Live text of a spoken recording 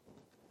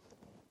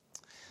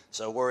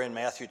So we're in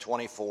Matthew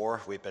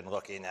 24. We've been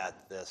looking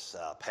at this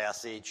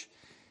passage,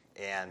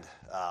 and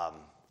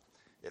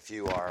if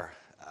you are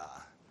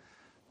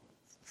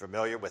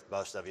familiar with,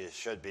 most of you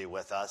should be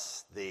with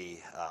us.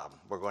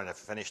 We're going to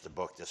finish the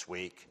book this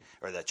week,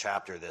 or the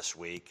chapter this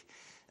week.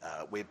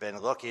 We've been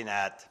looking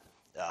at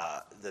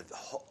the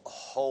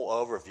whole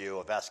overview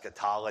of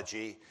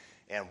eschatology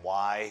and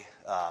why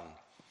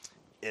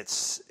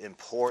it's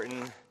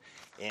important.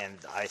 And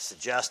I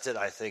suggested,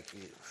 I think,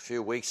 a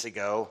few weeks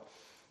ago,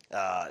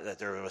 that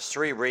there was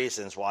three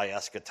reasons why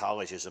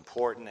eschatology is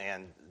important,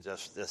 and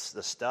just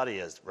the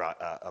study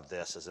of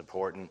this is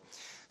important.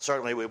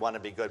 Certainly, we want to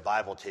be good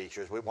Bible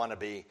teachers. We want to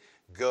be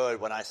good.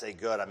 When I say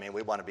good, I mean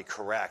we want to be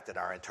correct in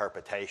our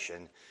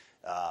interpretation,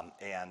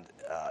 and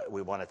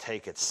we want to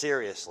take it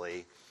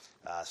seriously.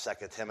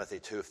 2 Timothy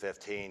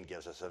 2:15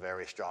 gives us a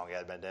very strong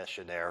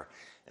admonition there.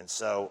 And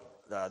so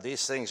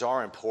these things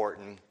are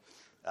important.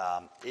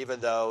 Even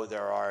though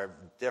there are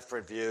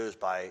different views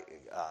by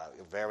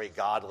very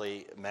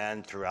godly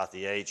men throughout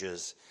the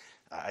ages,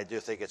 I do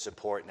think it's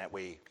important that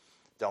we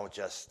don't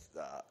just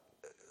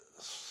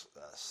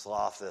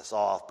slough this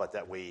off, but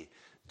that we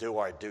do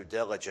our due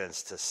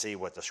diligence to see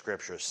what the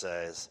Scripture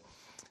says.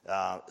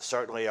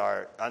 Certainly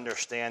our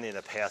understanding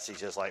of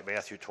passages like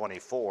Matthew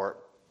 24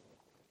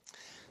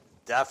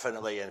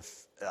 definitely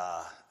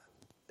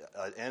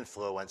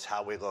influence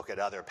how we look at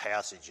other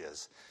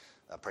passages.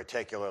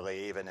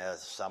 Particularly even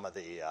as some of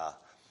the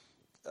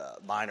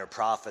minor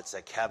prophets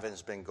that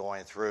Kevin's been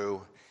going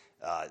through.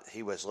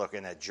 He was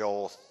looking at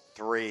Joel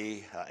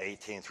 3,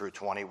 18 through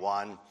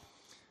 21.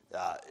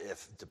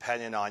 If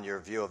depending on your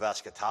view of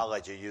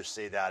eschatology, you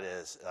see that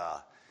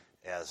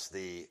as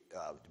the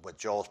what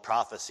Joel's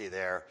prophecy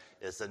there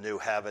is the new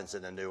heavens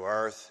and the new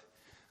earth.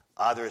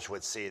 Others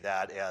would see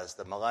that as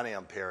the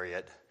millennium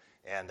period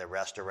and the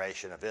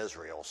restoration of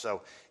Israel.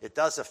 So it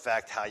does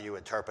affect how you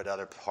interpret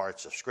other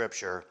parts of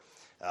Scripture,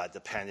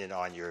 depending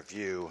on your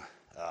view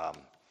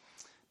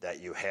that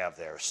you have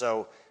there.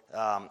 So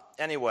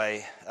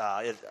anyway,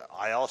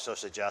 I also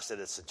suggested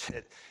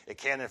it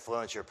can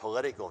influence your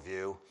political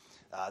view.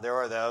 There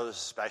are those,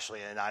 especially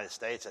in the United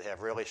States, that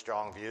have really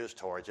strong views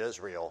towards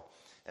Israel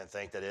and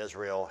think that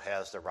Israel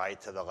has the right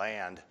to the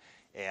land,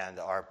 and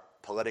our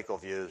political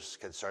views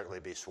can certainly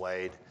be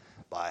swayed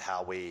by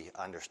how we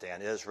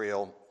understand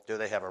Israel. Do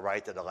they have a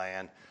right to the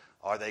land?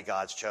 Are they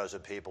God's chosen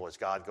people? Is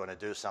God going to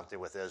do something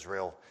with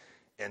Israel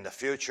in the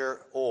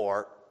future?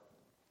 Or,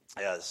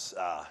 as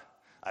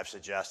I've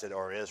suggested,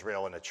 or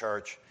Israel and the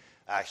church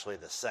actually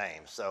the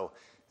same? So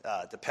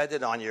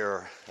depending on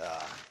your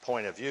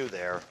point of view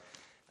there,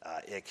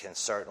 it can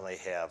certainly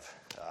have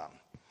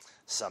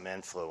some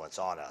influence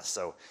on us.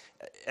 So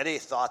any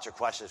thoughts or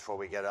questions before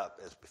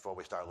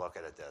we start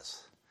looking at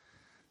this?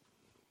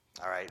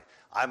 All right.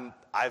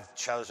 I've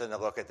chosen to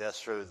look at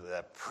this through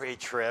the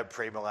pre-trib,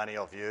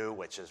 premillennial view,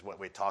 which is what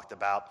we talked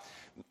about,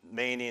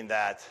 meaning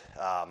that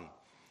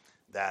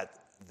that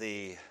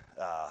the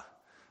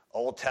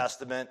Old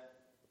Testament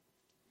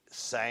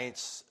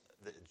saints,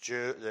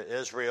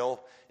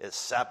 Israel is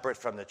separate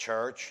from the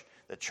church.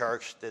 The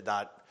church did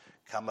not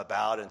come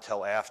about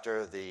until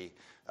after the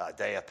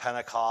day of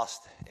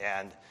Pentecost,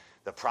 and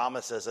the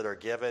promises that are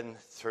given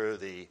through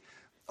the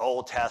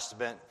Old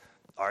Testament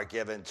are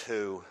given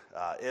to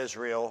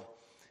Israel,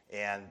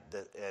 and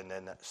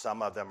then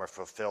some of them are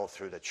fulfilled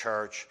through the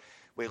church.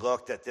 We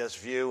looked at this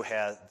view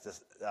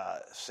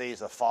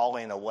sees a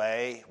falling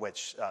away,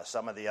 which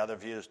some of the other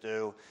views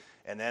do.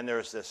 And then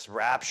there's this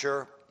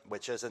rapture,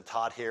 which isn't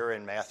taught here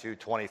in Matthew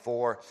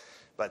 24,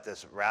 but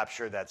this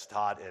rapture that's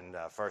taught in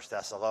 1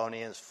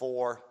 Thessalonians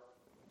 4,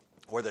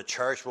 where the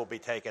church will be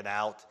taken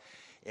out,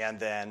 and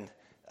then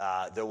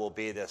there will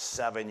be this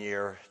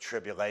 7-year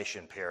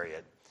tribulation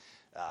period.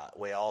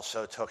 We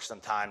also took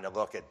some time to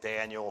look at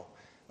Daniel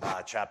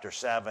chapter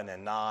 7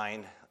 and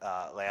 9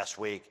 last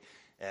week,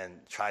 and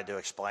tried to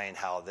explain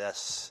how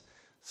this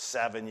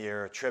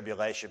 7-year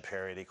tribulation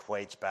period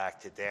equates back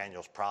to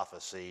Daniel's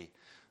prophecy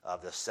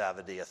of the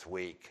 70th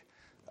week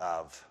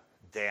of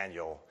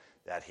Daniel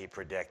that he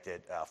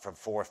predicted from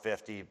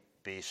 450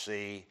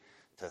 BC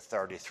to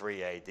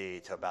 33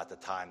 AD, to about the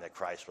time that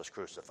Christ was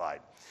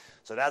crucified.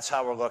 So that's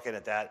how we're looking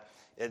at that.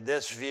 In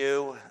this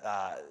view,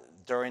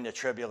 during the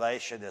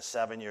tribulation, this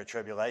 7-year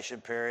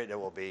tribulation period, there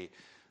will be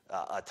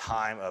a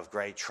time of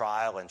great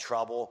trial and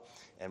trouble,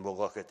 and we'll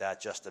look at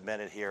that just a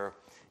minute here.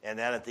 And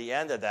then at the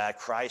end of that,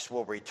 Christ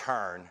will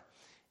return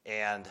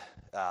and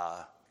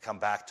come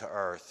back to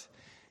earth.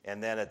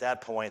 And then at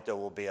that point, there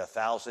will be a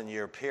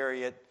 1,000-year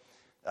period,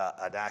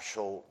 an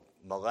actual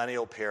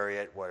millennial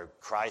period where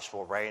Christ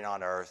will reign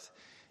on earth.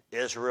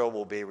 Israel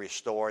will be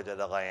restored to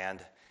the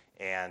land,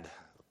 and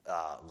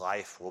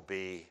life will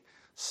be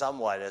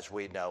somewhat as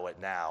we know it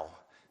now.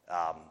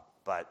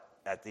 But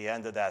at the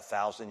end of that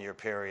 1,000-year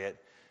period,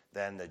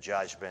 then the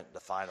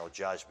final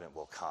judgment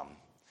will come.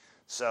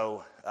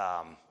 So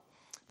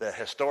the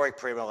historic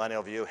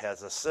premillennial view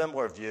has a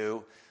similar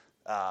view.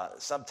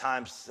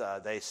 Sometimes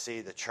they see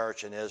the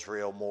church in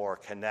Israel more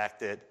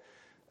connected.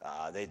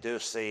 They do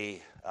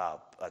see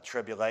a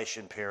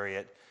tribulation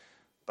period,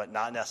 but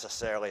not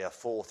necessarily a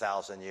full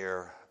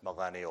 1,000-year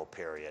millennial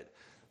period.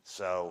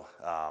 So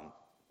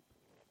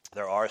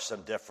there are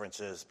some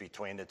differences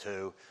between the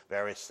two,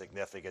 very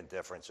significant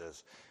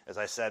differences. As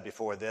I said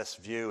before, this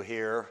view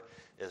here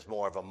is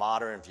more of a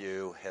modern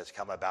view, has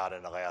come about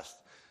in the last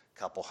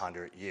couple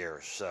hundred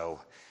years. So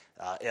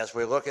as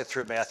we look at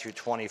through Matthew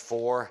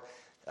 24,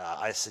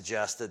 I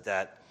suggested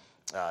that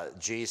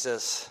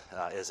Jesus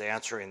is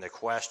answering the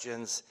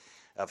questions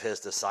of his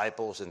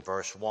disciples. In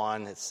verse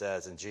 1, it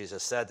says, "And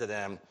Jesus said to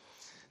them,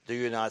 'Do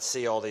you not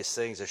see all these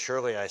things?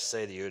 Surely I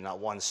say to you, not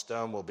one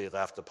stone will be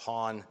left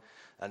upon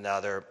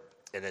another,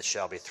 and it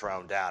shall be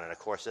thrown down.'" And of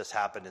course, this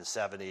happened in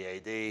 70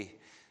 AD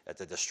at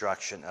the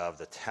destruction of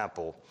the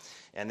temple.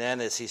 And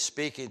then as he's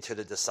speaking to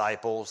the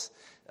disciples,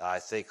 I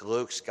think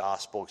Luke's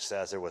gospel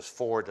says there was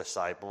 4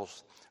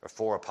 disciples or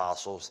 4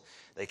 apostles.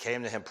 They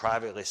came to him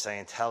privately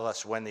saying, "Tell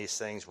us when these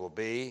things will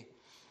be,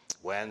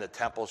 when the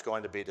temple is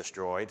going to be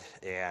destroyed,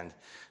 and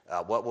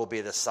what will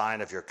be the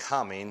sign of your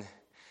coming,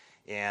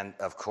 and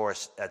of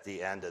course at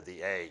the end of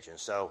the age." And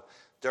so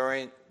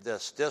during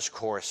this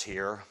discourse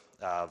here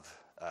of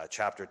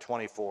chapter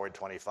 24 and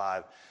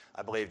 25,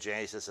 I believe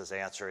Jesus is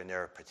answering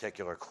their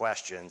particular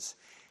questions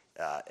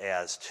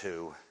as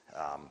to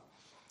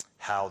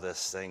how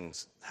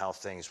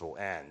things will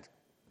end.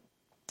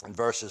 In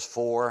verses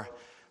 4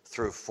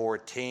 through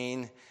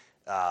 14,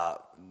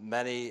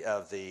 many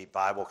of the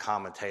Bible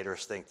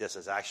commentators think this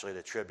is actually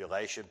the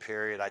tribulation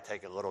period. I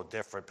take a little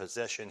different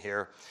position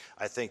here.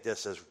 I think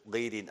this is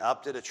leading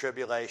up to the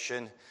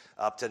tribulation,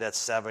 up to that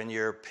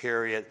 7-year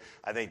period.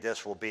 I think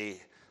this will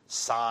be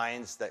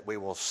signs that we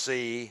will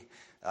see.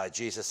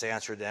 Jesus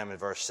answered them in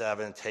verse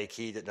 7, "Take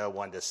heed that no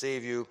one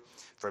deceive you,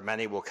 for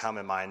many will come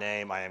in my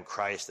name, I am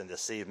Christ, and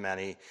deceive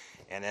many."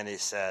 And then he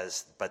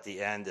says, "But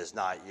the end is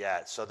not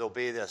yet." So there'll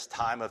be this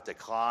time of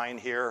decline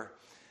here,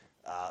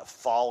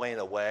 falling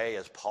away,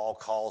 as Paul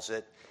calls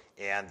it,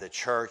 and the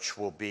church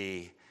will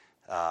be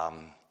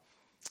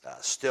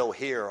still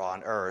here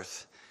on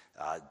earth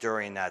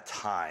during that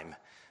time.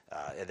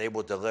 And they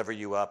will deliver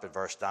you up, in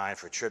verse 9,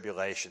 for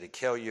tribulation, to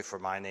kill you for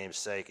my name's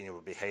sake, and you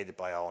will be hated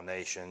by all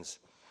nations.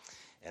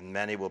 And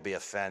many will be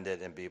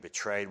offended and be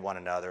betrayed one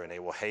another, and they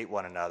will hate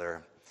one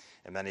another.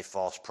 And many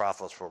false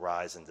prophets will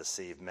rise and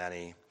deceive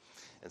many.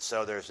 And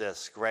so there's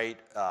this great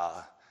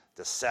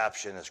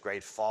deception, this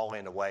great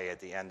falling away at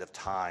the end of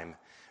time,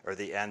 or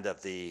the end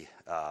of the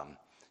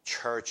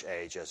church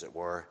age, as it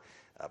were,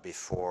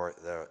 before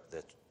the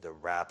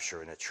rapture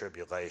and the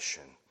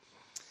tribulation.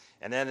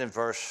 And then in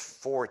verse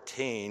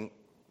 14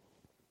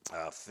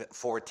 or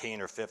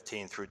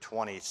 15 through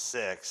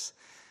 26,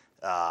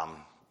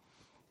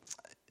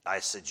 I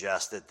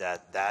suggested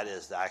that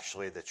is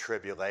actually the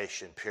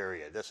tribulation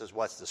period. This is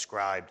what's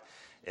described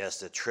as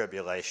the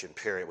tribulation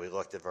period. We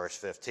looked at verse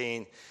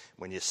 15.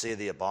 "When you see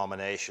the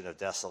abomination of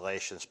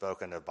desolation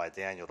spoken of by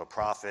Daniel the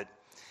prophet,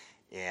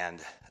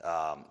 and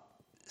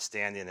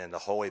standing in the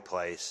holy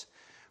place,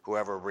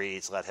 whoever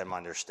reads, let him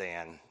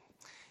understand.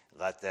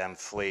 Let them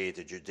flee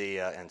to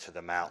Judea and to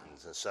the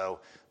mountains." And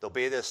so there'll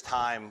be this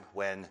time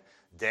when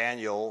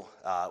Daniel,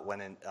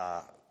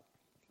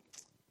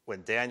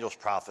 when Daniel's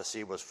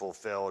prophecy was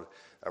fulfilled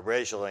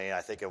originally,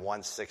 I think in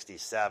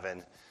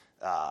 167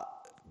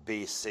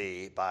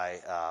 BC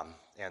by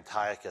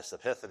Antiochus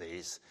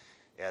Epiphanes,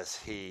 as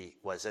he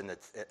was in the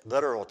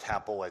literal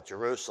temple at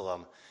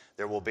Jerusalem.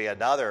 There will be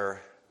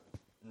another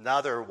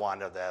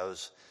one of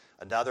those,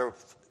 another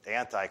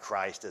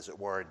Antichrist, as it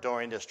were,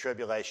 during this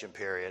tribulation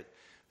period,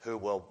 who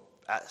will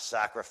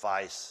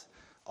sacrifice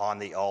on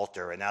the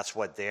altar. And that's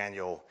what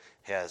Daniel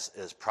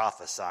is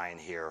prophesying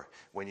here.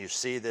 When you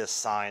see this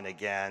sign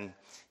again,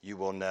 you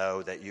will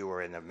know that you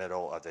are in the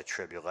middle of the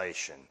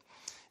tribulation.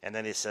 And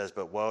then he says,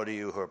 "But woe to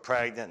you who are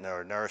pregnant and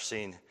are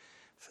nursing,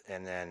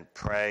 and then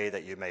pray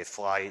that you may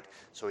flight."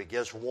 So he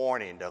gives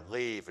warning to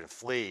leave and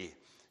flee,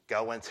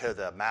 go into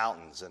the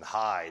mountains and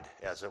hide,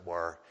 as it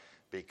were,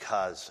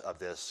 because of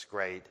this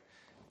great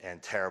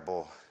and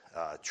terrible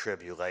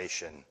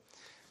tribulation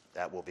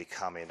that will be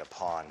coming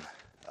upon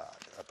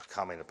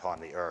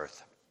the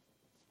earth.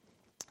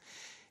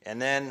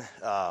 And then,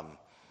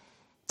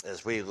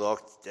 as we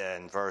looked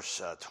in verse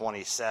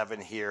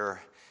 27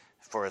 here,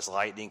 "For as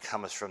lightning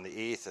cometh from the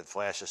east and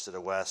flashes to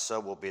the west, so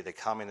will be the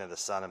coming of the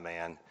Son of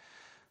Man.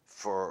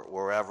 For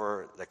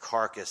wherever the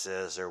carcass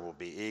is, there will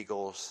be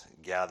eagles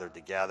gathered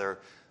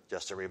together."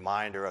 Just a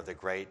reminder of the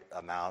great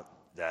amount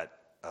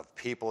of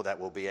people that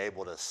will be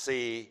able to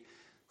see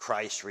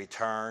Christ's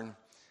return.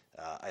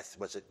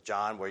 Was it,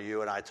 John, were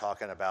you and I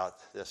talking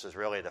about this is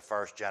really the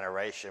first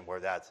generation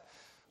where that's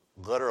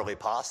literally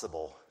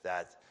possible,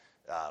 that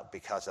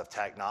because of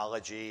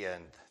technology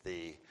and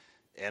the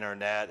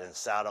internet and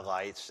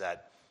satellites,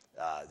 that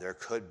there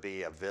could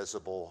be a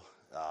visible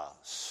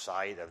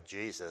sight of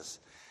Jesus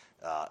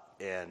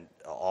in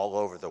all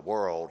over the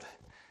world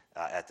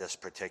at this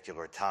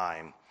particular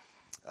time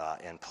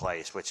and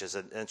place, which is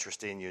an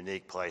interesting,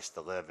 unique place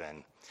to live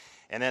in.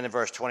 And then in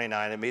verse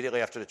 29,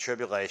 "Immediately after the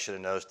tribulation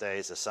in those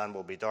days, the sun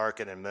will be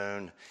darkened and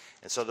moon."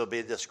 And so there'll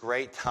be this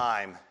great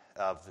time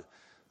of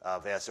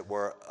of, as it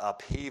were,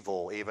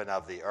 upheaval even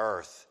of the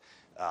earth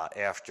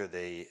after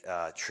the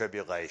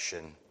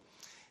tribulation.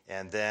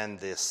 And then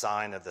the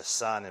sign of the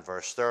Son in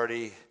verse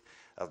 30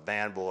 of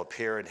man will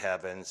appear in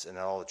heavens, and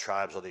all the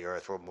tribes of the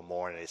earth will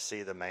mourn, and they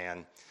see the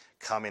man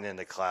coming in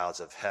the clouds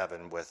of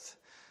heaven with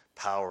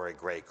power and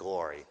great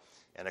glory.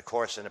 And of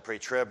course, in the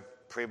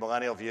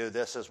premillennial view,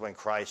 this is when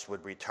Christ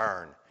would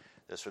return.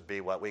 This would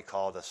be what we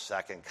call the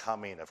second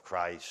coming of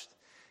Christ,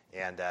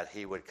 and that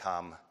he would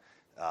come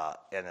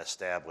and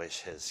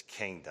establish his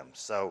kingdom.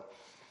 So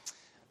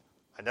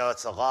I know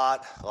it's a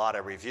lot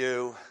of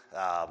review.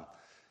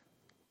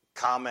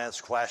 Comments,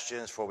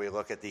 questions before we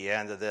look at the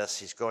end of this.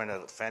 He's going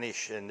to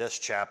finish in this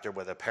chapter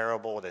with a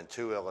parable and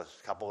then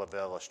couple of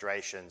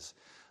illustrations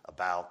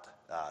about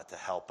to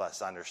help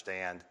us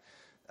understand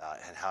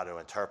and how to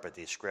interpret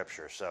these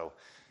scriptures. So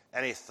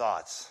any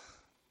thoughts,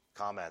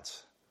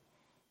 comments?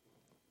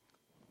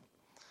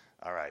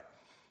 All right.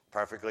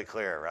 Perfectly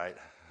clear, right?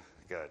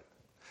 Good.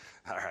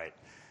 All right.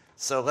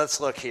 So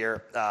let's look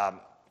here.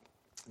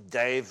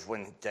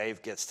 When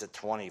Dave gets to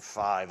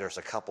 25, there's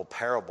a couple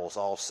parables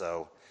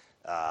also.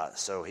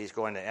 So he's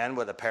going to end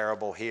with a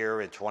parable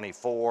here in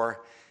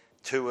 24,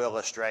 2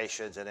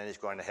 illustrations, and then he's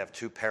going to have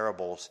 2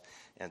 parables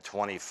in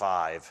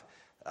 25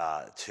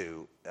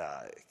 to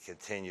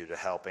continue to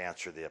help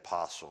answer the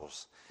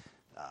apostles'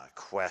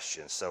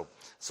 questions. So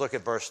let's look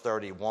at verse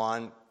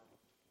 31.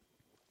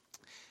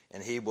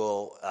 And he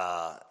will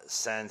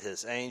send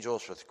his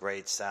angels with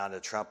great sound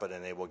of trumpet,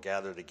 and they will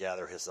gather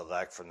together his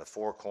elect from the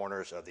 4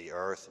 corners of the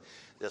earth.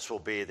 This will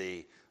be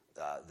the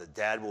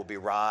dead will be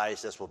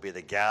raised. This will be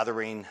the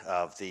gathering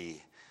of the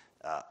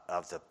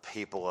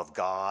people of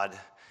God.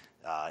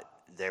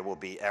 There will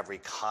be every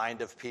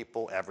kind of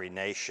people, every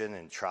nation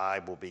and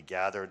tribe will be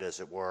gathered, as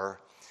it were.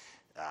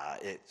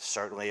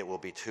 It will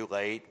be too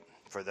late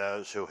for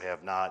those who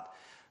have not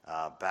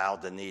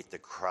bowed the knee to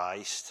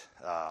Christ.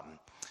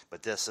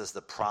 But this is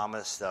the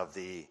promise of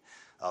the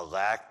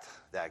elect,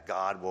 that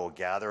God will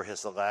gather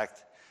his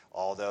elect.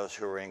 All those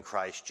who are in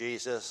Christ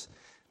Jesus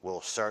will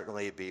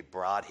certainly be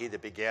brought. He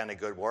that began a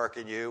good work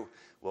in you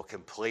will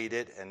complete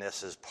it, and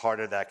this is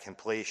part of that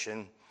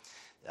completion.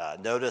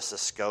 Notice the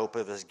scope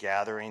of his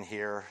gathering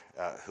here,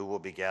 who will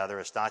be gathered.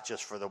 It's not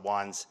just for the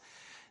ones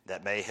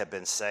that may have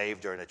been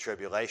saved during the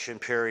tribulation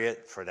period,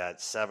 for that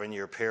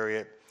 7-year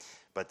period,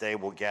 but they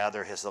will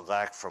gather his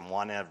elect from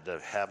one end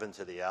of heaven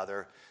to the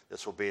other.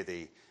 This will be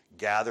the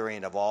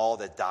gathering of all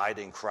that died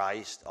in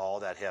Christ, all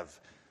that have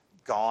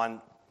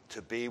gone to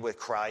be with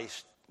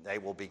Christ. They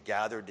will be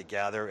gathered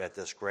together at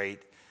this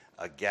great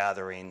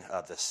gathering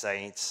of the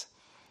saints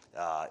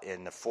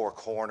in the 4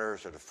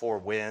 corners or the 4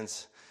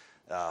 winds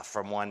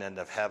from one end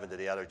of heaven to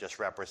the other. Just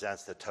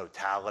represents the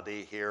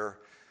totality here.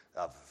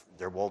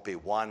 There won't be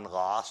one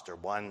lost or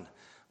one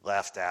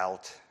left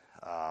out.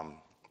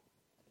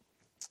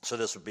 So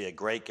this would be a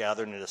great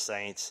gathering of the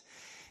saints.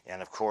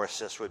 And of course,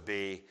 this would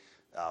be,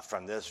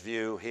 from this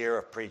view here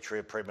of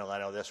pre-trib,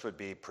 premillennial, this would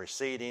be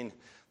preceding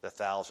the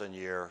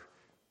 1,000-year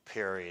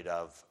period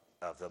of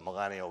the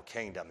millennial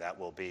kingdom that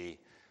will be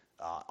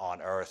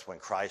on earth when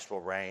Christ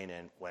will reign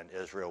and when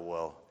Israel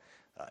will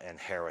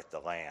inherit the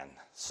land.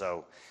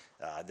 So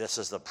this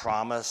is the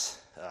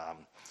promise.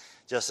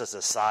 Just as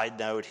a side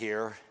note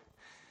here,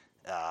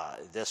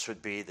 this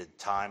would be the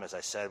time, as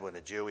I said, when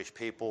the Jewish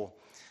people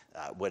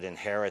would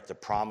inherit the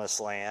promised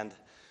land.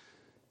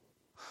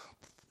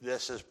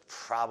 This is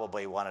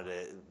probably one of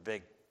the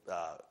big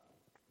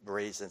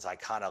reasons I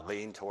kind of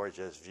lean towards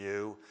this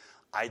view.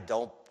 I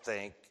don't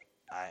think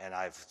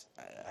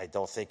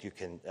you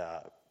can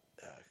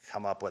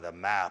come up with a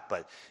map,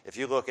 but if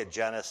you look at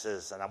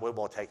Genesis, and we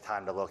won't take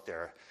time to look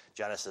there,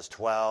 Genesis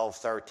 12,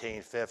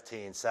 13,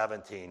 15,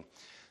 17,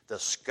 the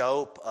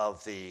scope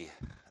of the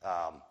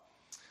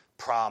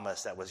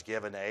promise that was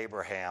given to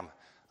Abraham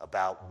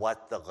about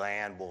what the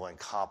land will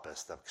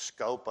encompass, the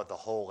scope of the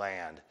whole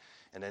land.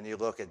 And then you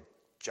look at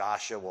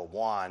Joshua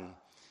 1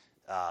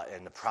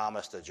 and the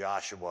promise to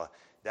Joshua,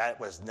 that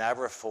was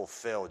never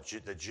fulfilled.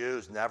 The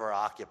Jews never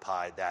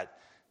occupied that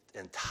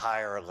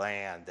entire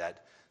land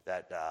that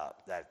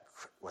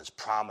was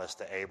promised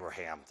to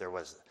Abraham. There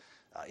was,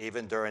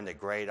 even during the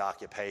great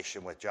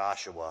occupation with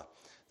Joshua,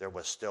 there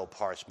was still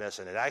parts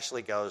missing. It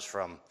actually goes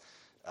from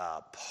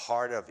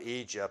part of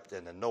Egypt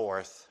in the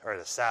north, or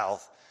the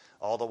south,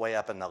 all the way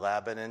up into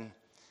Lebanon.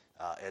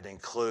 It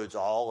includes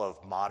all of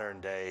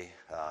modern-day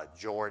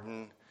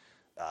Jordan,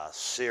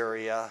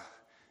 Syria,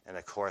 and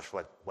of course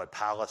what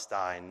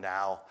Palestine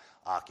now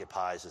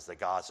occupies is the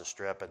Gaza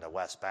Strip and the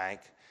West Bank.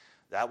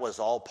 That was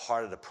all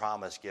part of the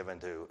promise given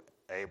to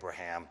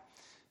Abraham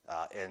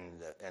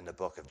in the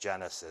book of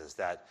Genesis,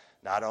 that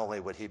not only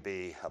would he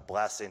be a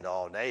blessing to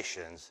all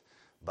nations,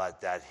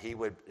 but that he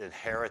would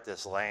inherit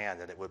this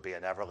land and it would be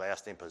an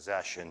everlasting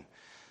possession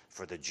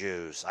for the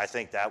Jews. I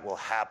think that will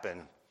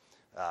happen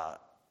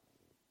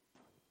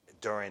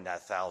during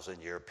that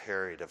 1,000-year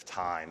period of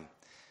time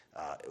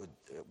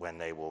when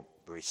they will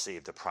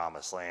receive the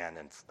promised land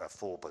in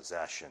full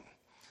possession.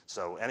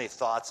 So any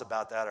thoughts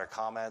about that or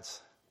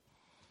comments?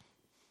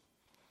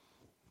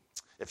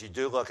 if you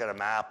do look at a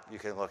map, you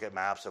can look at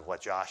maps of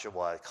what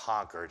Joshua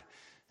conquered,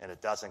 and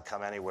it doesn't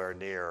come anywhere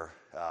near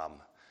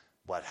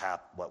what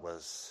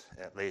was,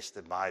 at least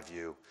in my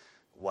view,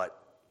 what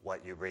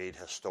you read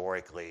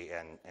historically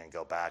and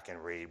go back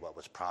and read what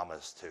was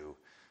promised to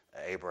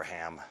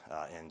Abraham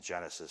in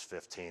Genesis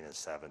 15 and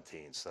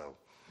 17. So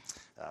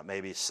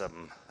maybe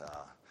some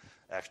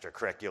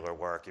extracurricular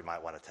work you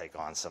might want to take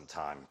on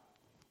sometime.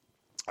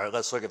 All right,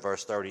 let's look at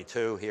verse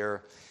 32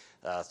 here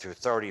through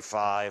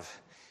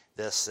 35.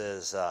 This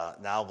is,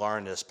 now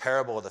learn this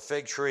parable of the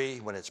fig tree.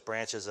 When its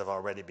branches have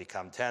already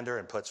become tender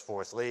and puts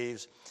forth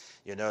leaves,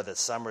 you know that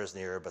summer is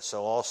near. But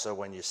so also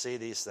when you see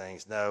these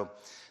things, know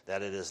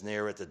that it is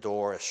near at the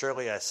door.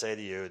 Surely I say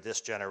to you,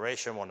 this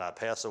generation will not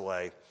pass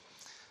away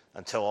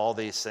until all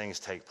these things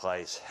take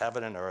place.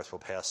 Heaven and earth will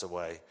pass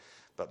away,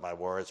 but my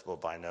words will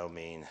by no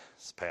means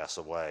pass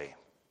away.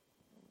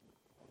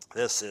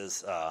 This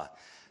is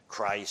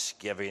Christ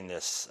giving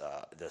this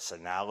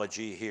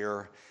analogy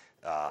here,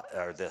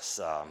 or this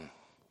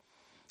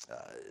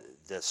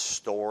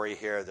story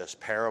here, this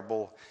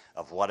parable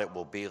of what it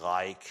will be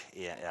like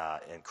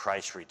in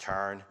Christ's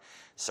return.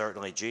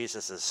 Certainly,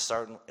 Jesus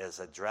is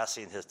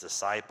addressing his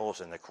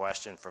disciples in the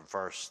question from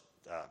verse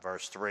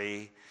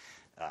 3.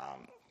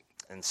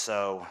 And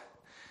so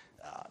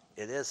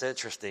it is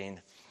interesting.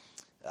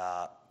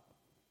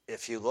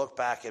 If you look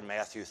back in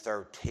Matthew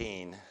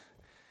 13,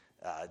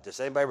 does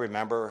anybody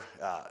remember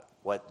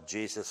what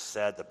Jesus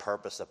said the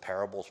purpose of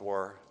parables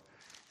were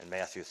in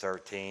Matthew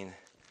 13?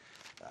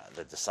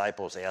 The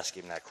disciples asked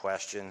him that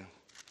question.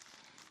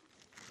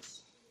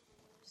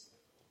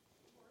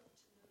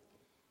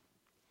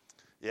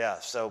 Yeah,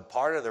 so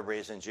part of the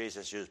reason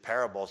Jesus used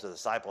parables, the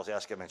disciples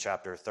asked him in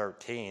chapter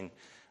 13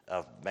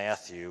 of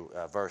Matthew,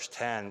 verse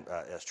 10,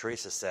 as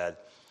Teresa said,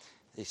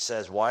 he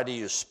says, why do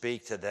you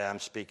speak to them,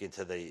 speaking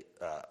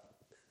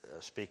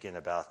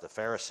about the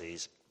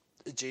Pharisees?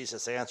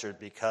 Jesus answered,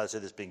 because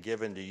it has been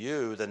given to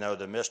you to know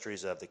the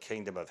mysteries of the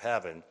kingdom of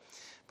heaven,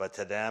 but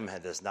to them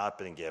it has not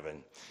been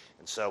given.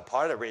 And so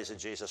part of the reason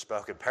Jesus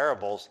spoke in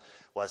parables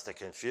was to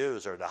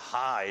confuse or to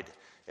hide,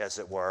 as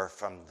it were,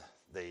 from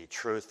the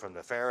truth from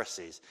the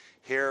Pharisees.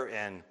 Here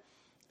in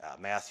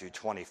Matthew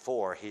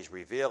 24, he's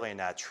revealing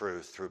that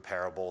truth through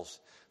parables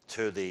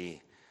to the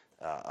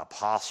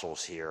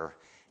apostles here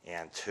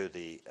and to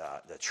the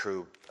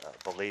true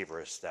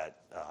believers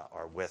that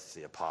are with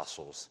the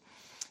apostles.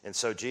 And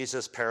so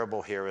Jesus'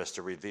 parable here is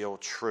to reveal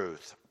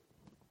truth.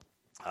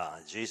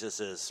 Jesus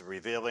is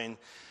revealing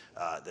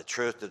the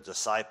truth to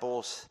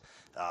disciples.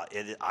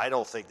 I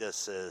don't think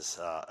this is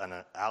an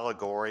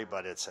allegory,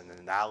 but it's an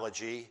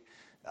analogy.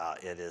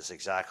 It is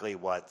exactly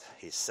what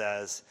he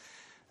says.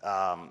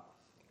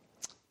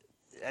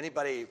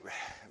 Anybody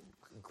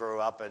grew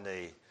up in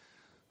the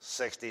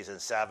 60s and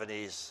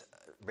 70s,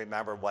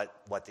 remember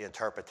what the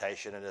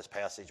interpretation of this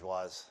passage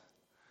was?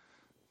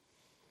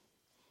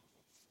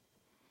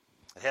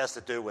 It has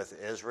to do with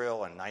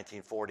Israel in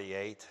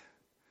 1948.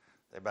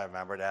 Everybody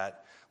remember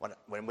that?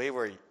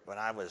 When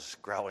I was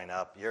growing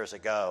up years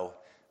ago,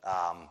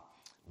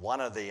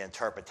 one of the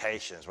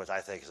interpretations, which I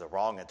think is a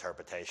wrong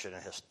interpretation,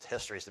 and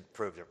history's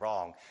proved it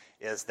wrong,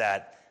 is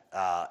that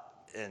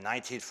in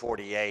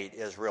 1948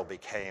 Israel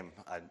became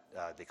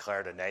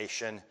declared a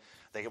nation.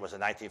 I think it was in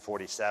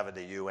 1947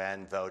 the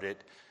UN voted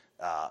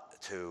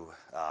to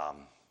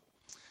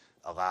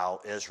allow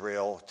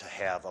Israel to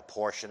have a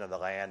portion of the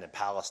land and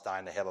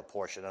Palestine to have a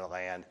portion of the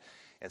land.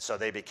 And so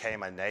they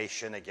became a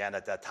nation. Again,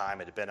 at that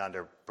time, it had been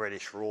under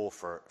British rule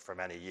for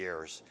many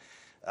years.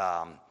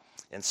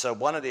 And so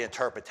one of the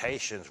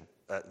interpretations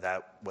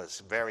that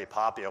was very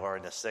popular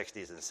in the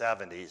 60s and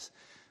 70s,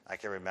 I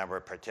can remember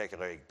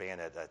particularly being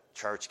at a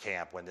church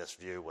camp when this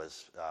view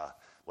was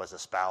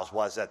espoused,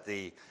 was that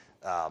the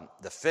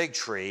fig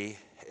tree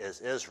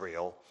is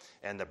Israel,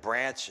 and the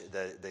branch,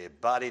 the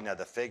budding of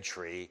the fig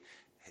tree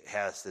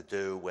has to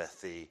do with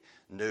the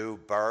new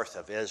birth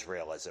of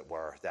Israel, as it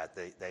were, that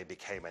they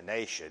became a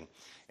nation.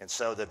 And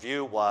so the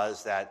view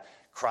was that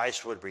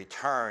Christ would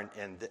return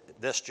in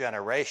this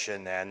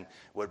generation, then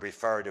would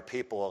refer to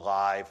people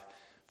alive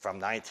from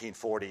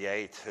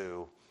 1948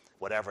 to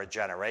whatever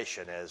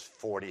generation is,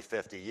 40,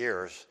 50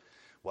 years.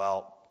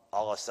 Well,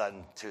 all of a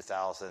sudden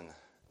 2000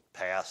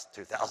 passed,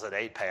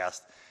 2008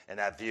 passed, and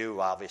that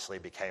view obviously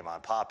became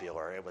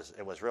unpopular.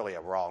 It was really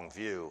a wrong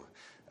view.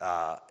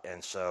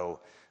 And so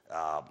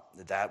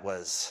that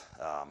was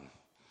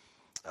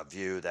a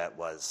view that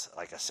was,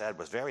 like I said,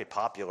 was very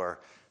popular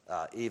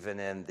even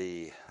in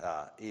the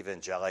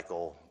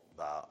evangelical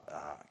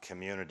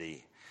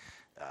community.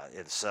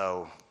 And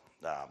so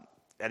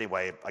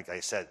anyway, like I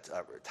said,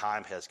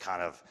 time has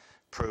kind of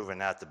proven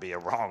that to be a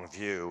wrong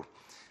view.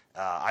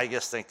 I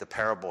just think the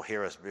parable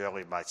here is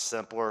really much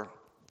simpler.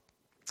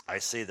 I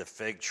see the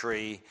fig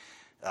tree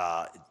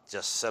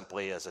just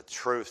simply as a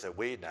truth that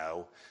we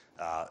know.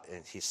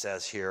 And he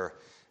says here,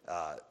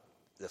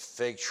 the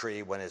fig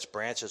tree, when its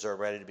branches are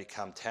ready to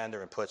become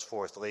tender and puts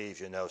forth leaves,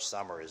 you know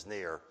summer is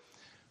near.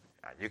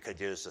 You could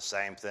use the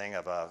same thing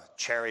of a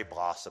cherry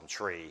blossom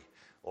tree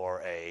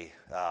or a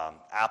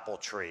apple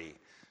tree,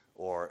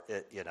 or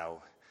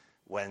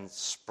when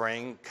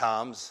spring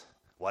comes,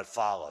 what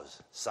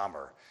follows?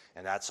 Summer.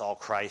 And that's all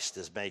Christ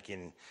is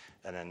making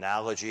an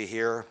analogy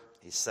here.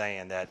 He's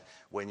saying that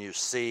when you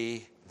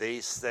see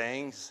these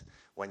things,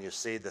 when you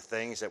see the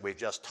things that we've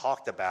just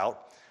talked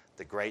about,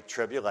 the Great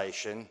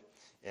Tribulation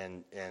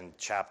in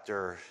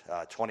chapter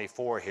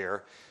 24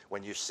 here,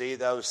 when you see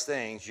those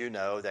things, you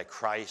know that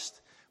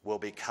Christ will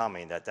be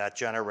coming, that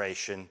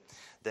generation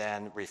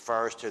then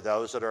refers to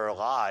those that are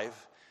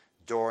alive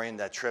during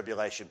that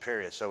tribulation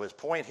period. So his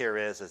point here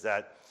is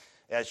that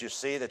as you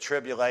see the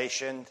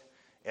tribulation,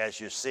 as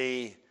you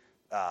see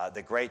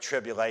the Great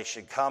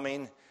Tribulation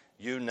coming,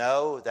 you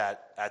know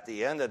that at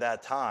the end of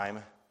that time,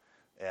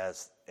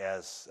 as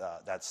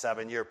that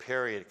 7-year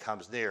period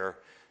comes near,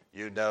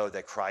 you know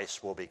that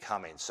Christ will be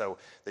coming. So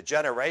the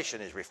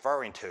generation he's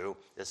referring to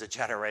is a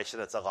generation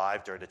that's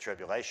alive during the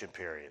tribulation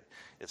period.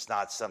 It's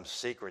not some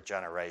secret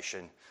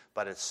generation,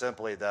 but it's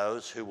simply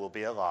those who will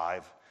be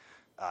alive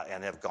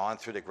and have gone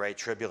through the Great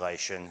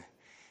Tribulation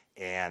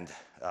and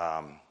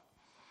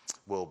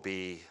will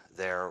be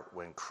there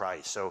when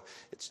Christ. So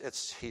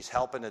he's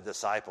helping the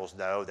disciples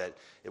know that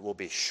it will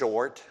be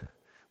short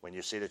when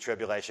you see the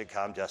tribulation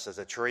come, just as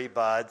a tree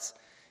buds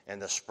in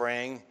the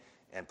spring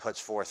and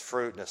puts forth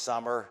fruit in the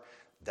summer.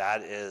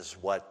 That is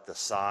what the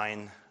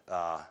sign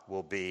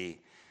will be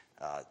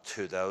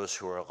to those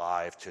who are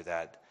alive to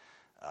that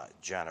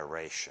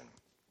generation.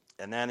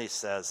 And then he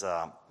says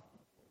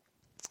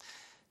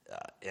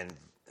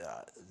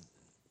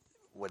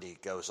when he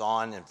goes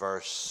on in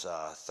verse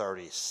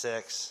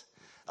 36,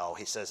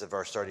 he says in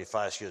verse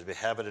 35,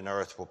 heaven and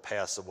earth will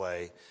pass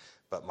away,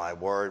 but my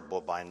word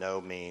will by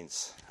no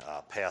means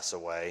pass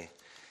away.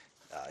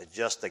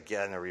 Just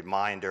again, a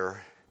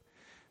reminder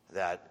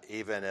that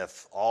even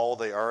if all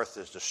the earth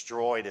is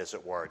destroyed, as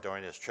it were,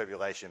 during this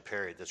tribulation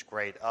period, this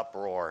great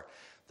uproar,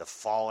 the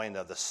falling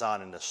of the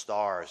sun and the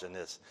stars, and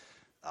this,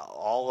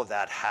 all of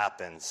that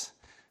happens,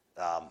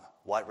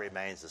 what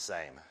remains the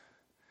same?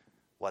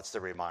 What's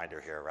the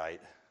reminder here,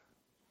 right?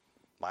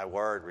 My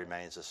word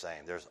remains the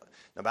same.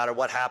 No matter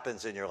what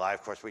happens in your life,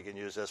 of course, we can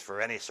use this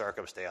for any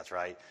circumstance,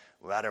 right?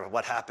 No matter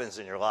what happens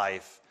in your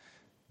life,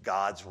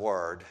 God's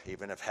word,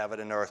 even if heaven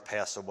and earth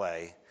pass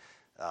away,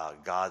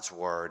 God's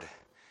word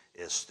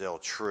is still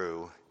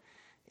true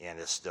and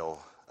is still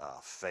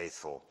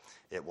faithful.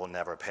 It will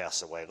never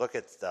pass away. Look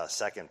at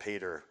 2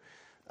 Peter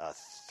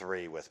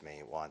 3 with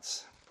me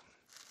once.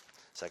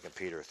 2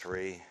 Peter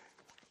 3.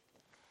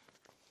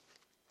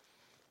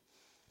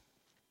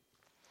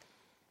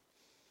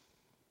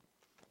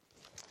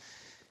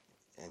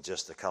 And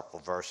just a couple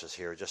verses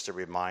here, just a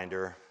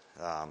reminder.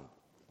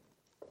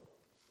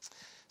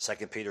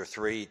 2 Peter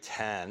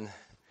 3:10,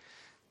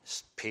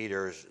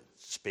 Peter's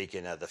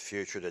speaking of the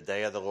future. The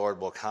day of the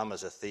Lord will come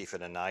as a thief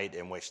in the night,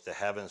 in which the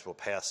heavens will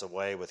pass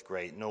away with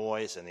great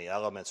noise, and the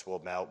elements will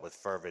melt with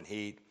fervent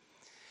heat.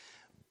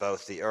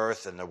 Both the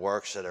earth and the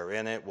works that are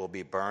in it will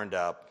be burned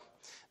up.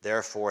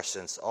 Therefore,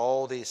 since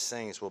all these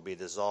things will be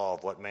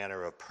dissolved, what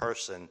manner of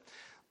person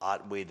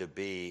ought we to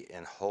be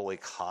in holy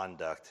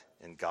conduct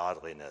and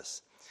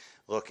godliness,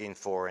 looking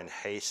for and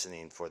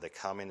hastening for the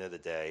coming of the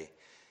day,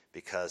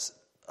 because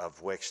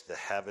of which the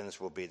heavens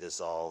will be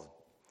dissolved,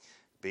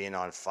 being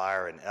on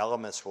fire, and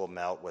elements will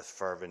melt with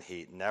fervent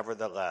heat.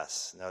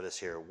 Nevertheless, notice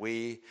here,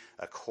 we,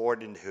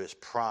 according to his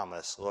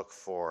promise, look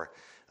for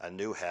a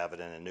new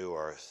heaven and a new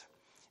earth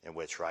in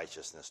which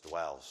righteousness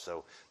dwells.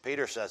 So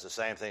Peter says the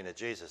same thing that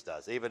Jesus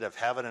does. Even if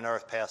heaven and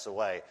earth pass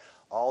away,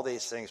 all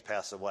these things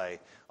pass away,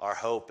 our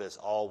hope is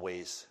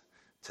always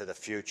to the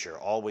future,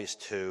 always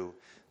to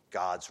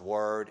God's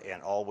word,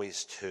 and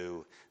always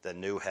to the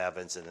new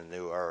heavens and the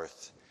new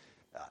earth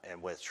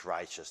in which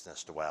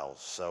righteousness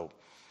dwells. So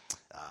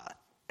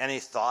any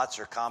thoughts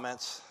or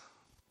comments,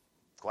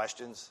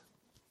 questions?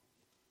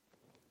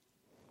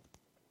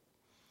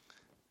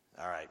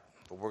 All right.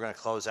 But we're going to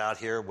close out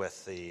here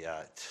with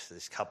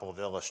these couple of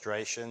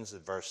illustrations. In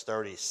verse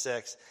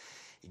 36,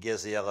 he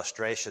gives the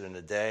illustration: in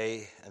the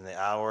day and the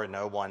hour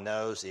no one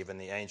knows, even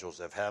the angels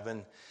of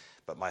heaven,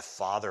 but my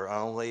Father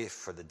only.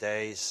 For the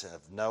days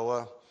of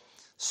Noah,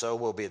 so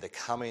will be the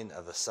coming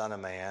of the Son of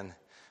Man.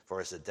 For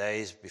as the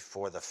days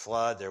before the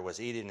flood, there was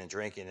eating and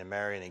drinking and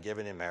marrying and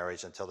giving in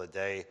marriage until the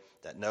day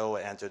that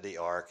Noah entered the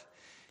ark.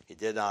 He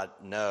did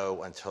not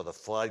know until the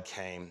flood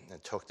came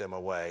and took them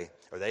away,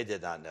 or they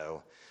did not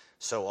know.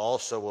 So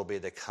also will be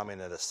the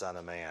coming of the Son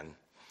of Man.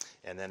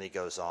 And then he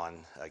goes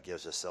on,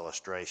 gives this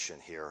illustration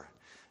here.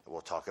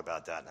 We'll talk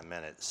about that in a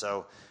minute.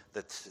 So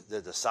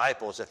the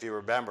disciples, if you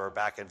remember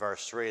back in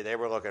verse 3, they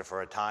were looking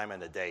for a time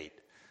and a date.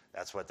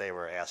 That's what they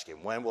were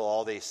asking. When will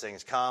all these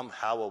things come?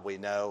 How will we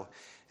know?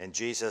 And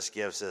Jesus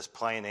gives this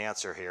plain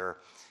answer here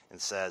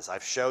and says,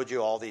 I've showed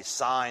you all these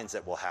signs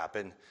that will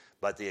happen,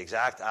 but the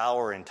exact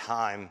hour and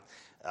time,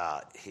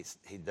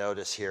 he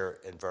noticed here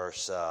in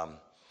verse,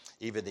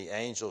 even the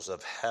angels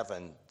of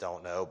heaven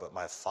don't know, but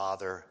my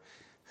Father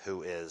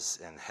who is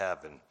in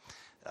heaven.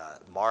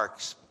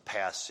 Mark's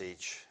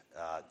passage,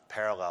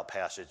 parallel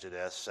passage to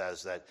this,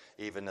 says that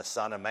even the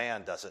Son of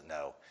Man doesn't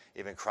know.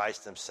 Even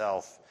Christ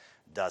himself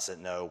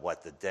doesn't know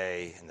what the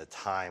day and the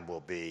time will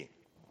be.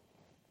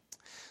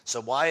 So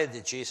why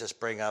did Jesus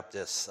bring up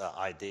this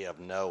idea of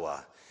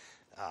Noah?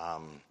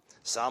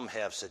 Some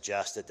have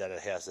suggested that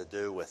it has to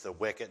do with the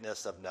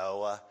wickedness of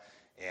Noah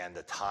and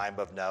the time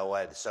of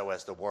Noah. And so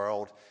as the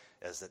world,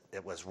 as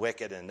it was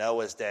wicked in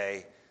Noah's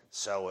day,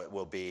 so it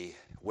will be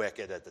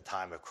wicked at the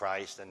time of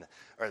Christ,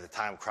 or the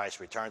time Christ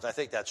returns. I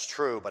think that's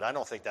true, but I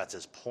don't think that's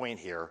his point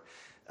here.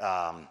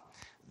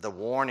 The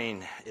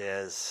warning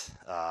is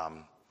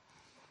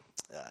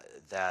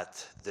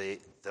that the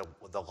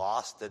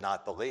lost did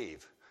not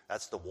believe.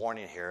 That's the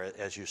warning here.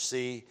 As you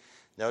see,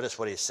 notice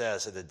what he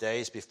says. In the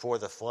days before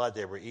the flood,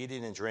 they were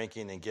eating and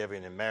drinking and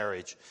giving in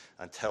marriage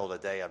until the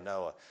day of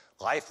Noah.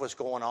 Life was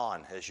going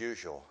on as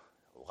usual.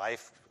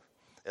 Life,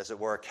 as it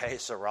were, que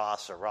sera,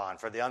 sera. And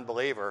for the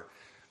unbeliever,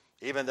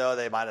 even though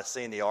they might have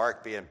seen the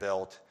ark being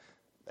built,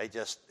 it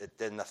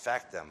didn't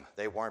affect them.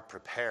 They weren't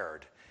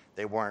prepared.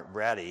 They weren't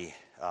ready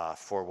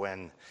for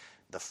when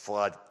the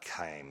flood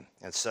came.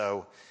 And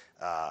so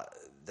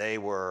they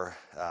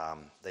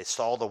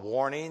saw the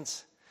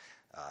warnings.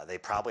 They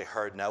probably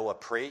heard Noah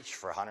preach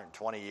for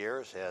 120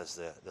 years, as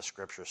the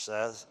scripture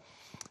says,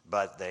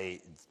 but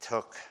they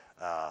took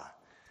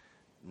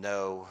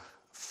no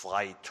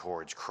flight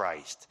towards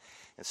Christ.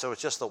 And so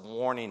it's just a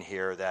warning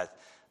here that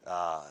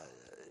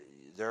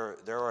there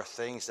are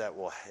things that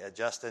will,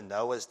 just in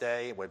Noah's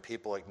day, when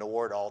people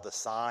ignored all the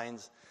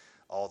signs,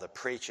 all the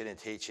preaching and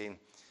teaching,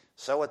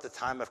 so at the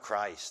time of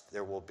Christ,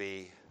 there will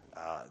be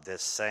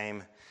this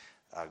same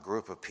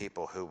group of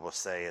people who will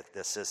say,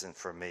 this isn't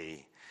for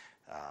me.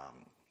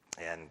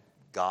 And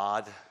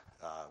God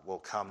will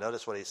come.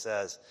 Notice what he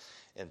says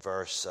in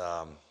verse,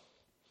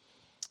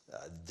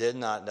 did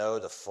not know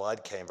the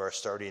flood came,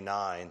 verse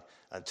 39,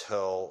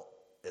 until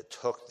it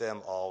took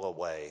them all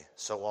away.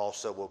 So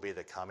also will be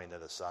the coming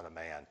of the Son of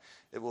Man.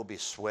 It will be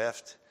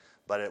swift,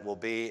 but it will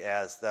be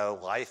as though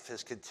life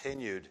has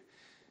continued.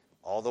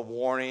 All the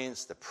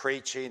warnings, the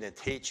preaching and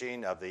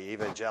teaching of the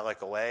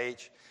evangelical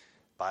age,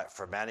 but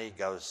for many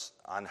goes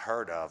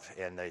unheard of,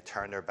 and they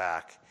turn their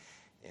back.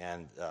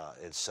 And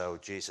so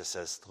Jesus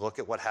says, look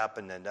at what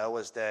happened in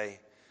Noah's day.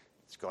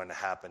 It's going to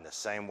happen the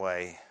same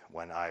way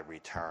when I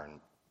return.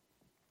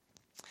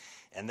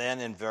 And then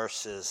in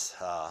verses,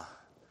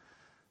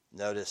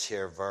 notice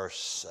here,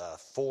 verse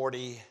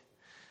 40,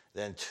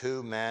 then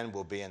 2 men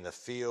will be in the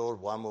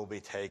field, one will be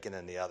taken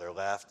and the other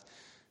left.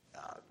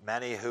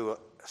 Many who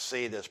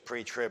see this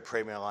pre-trib,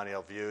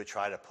 premillennial view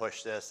try to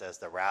push this as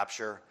the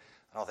rapture.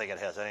 I don't think it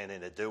has anything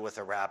to do with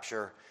the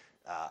rapture,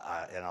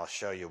 and I'll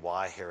show you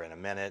why here in a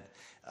minute.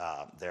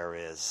 I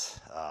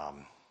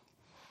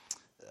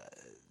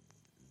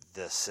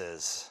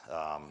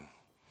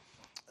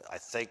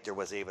think there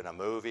was even a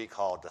movie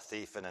called The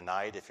Thief in the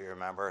Night, if you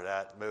remember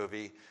that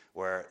movie,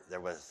 where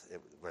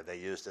they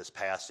used this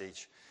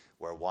passage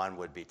where one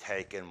would be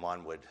taken,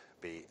 one would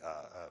be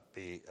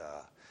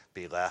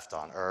left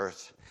on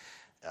earth.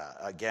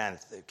 Again,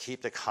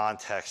 keep the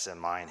context in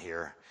mind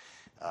here,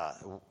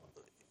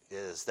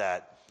 is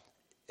that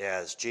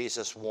as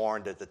Jesus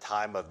warned at the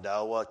time of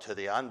Noah to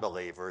the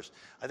unbelievers,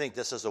 I think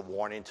this is a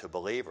warning to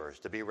believers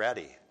to be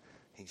ready.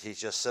 He's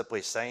just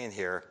simply saying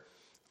here,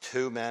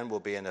 2 men will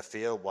be in the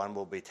field, one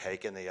will be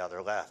taken, the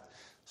other left.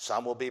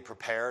 Some will be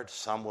prepared,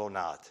 some will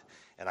not.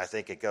 And I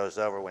think it goes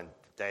over when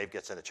Dave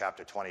gets into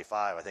chapter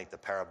 25. I think the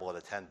parable of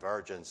the 10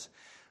 virgins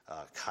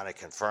kind of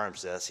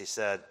confirms this. He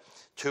said,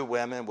 2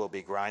 women will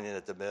be grinding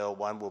at the mill,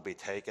 one will be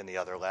taken, the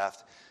other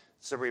left.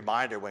 It's a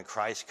reminder when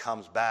Christ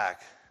comes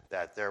back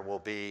that there will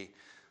be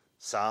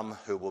some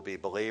who will be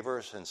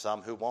believers and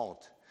some who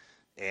won't.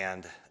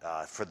 And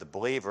for the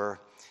believer,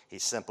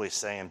 he's simply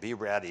saying, be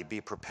ready,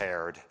 be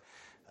prepared.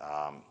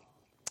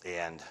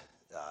 And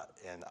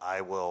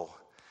I will,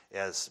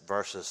 as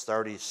verses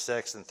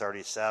 36 and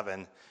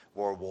 37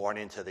 were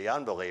warning to the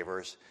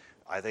unbelievers,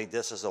 I think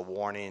this is a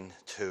warning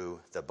to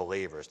the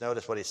believers.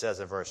 Notice what he says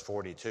in verse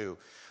 42.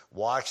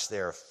 Watch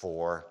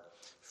therefore,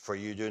 for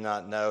you do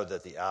not know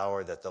that the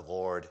hour that the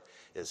Lord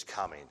is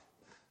coming.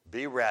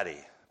 Be ready,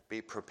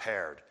 be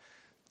prepared.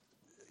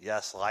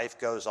 Yes, life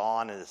goes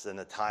on as in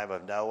the time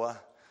of Noah,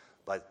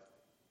 but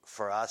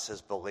for us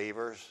as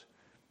believers,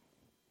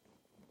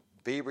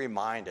 be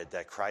reminded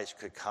that Christ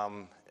could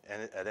come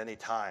at any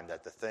time,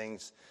 that the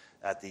things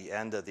at the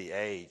end of the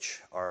age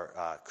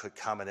could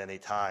come at any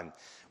time.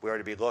 We are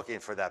to be looking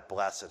for that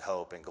blessed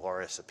hope and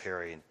glorious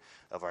appearing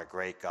of our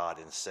great God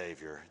and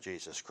Savior,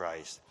 Jesus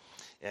Christ.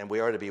 And we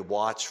are to be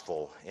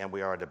watchful, and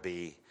we are to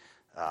be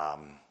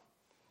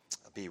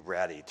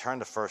ready. Turn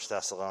to 1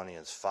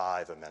 Thessalonians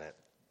 5 a minute.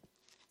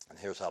 And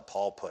here's how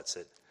Paul puts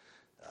it,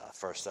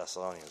 1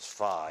 Thessalonians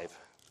 5.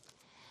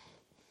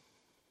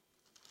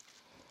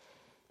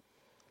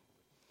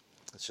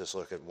 Let's just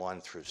look at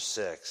 1 through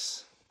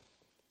 6.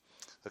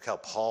 Look how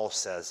Paul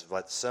says,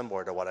 what's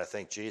similar to what I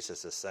think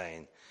Jesus is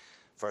saying.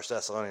 1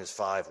 Thessalonians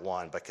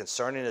 5:1. But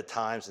concerning the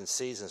times and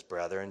seasons,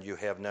 brethren, you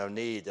have no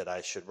need that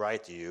I should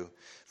write to you,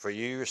 for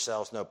you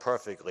yourselves know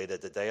perfectly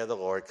that the day of the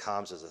Lord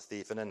comes as a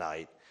thief in the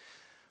night.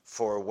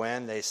 For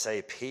when they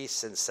say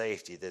peace and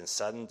safety, then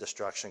sudden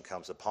destruction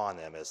comes upon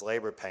them, as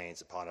labor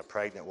pains upon a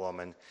pregnant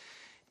woman.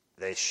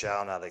 they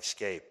shall not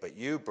escape. But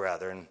you,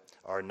 brethren,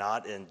 are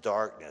not in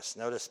darkness.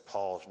 Notice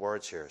Paul's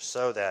words here.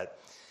 So that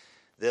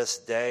this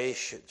day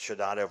should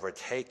not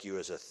overtake you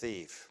as a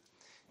thief.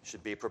 You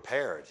should be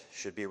prepared,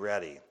 should be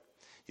ready.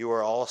 You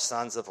are all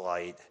sons of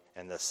light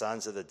and the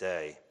sons of the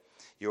day.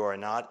 You are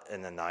not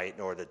in the night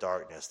nor the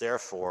darkness.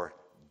 Therefore,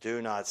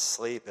 do not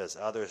sleep as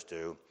others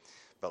do,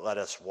 but let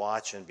us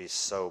watch and be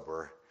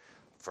sober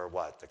for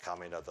what? The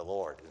coming of the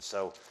Lord. And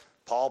so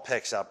Paul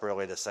picks up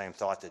really the same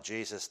thought that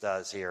Jesus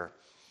does here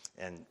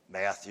in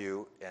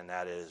Matthew, and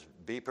that is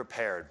be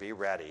prepared, be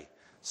ready.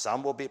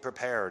 Some will be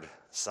prepared,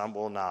 some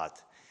will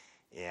not.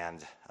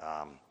 And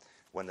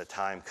when the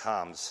time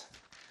comes,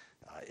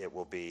 it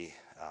will be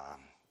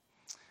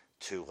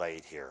too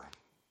late here.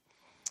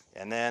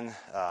 And then,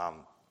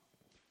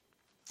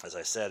 as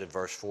I said in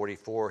verse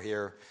 44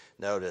 here,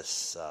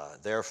 notice,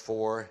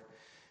 therefore,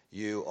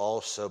 you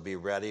also be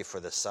ready, for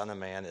the Son of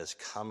Man is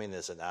coming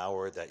as an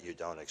hour that you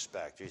don't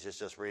expect. Jesus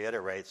just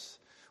reiterates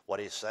what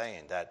he's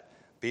saying, that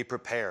be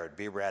prepared,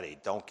 be ready.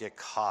 Don't get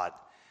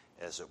caught,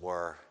 as it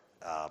were,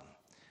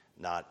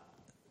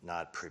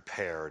 not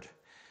prepared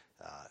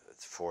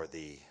for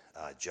the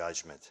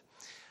judgment.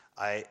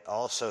 I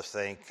also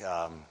think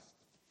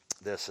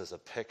this is a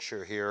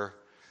picture here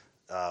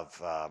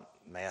of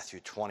Matthew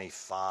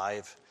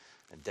 25,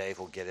 and Dave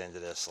will get into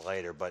this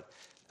later, but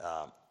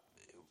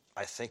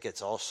I think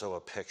it's also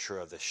a picture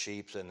of the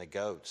sheep and the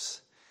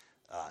goats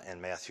in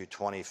Matthew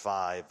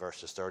 25,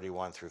 verses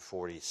 31 through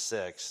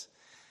 46.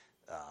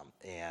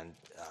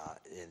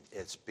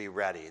 It's be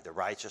ready. The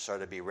righteous are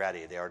to be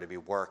ready. They are to be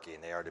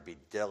working. They are to be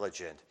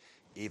diligent,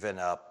 even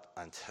up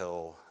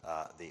until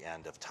the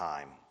end of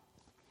time.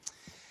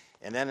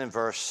 And then in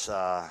verse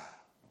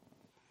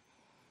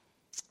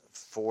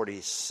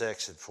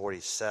 46 and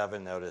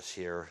 47, notice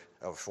here,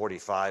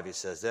 45, he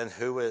says,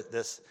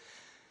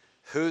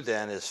 Who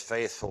then is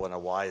faithful and a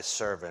wise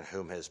servant,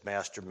 whom his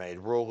master made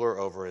ruler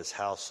over his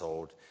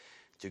household,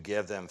 to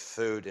give them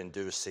food in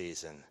due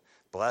season?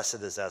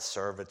 Blessed is that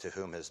servant to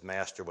whom his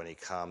master, when he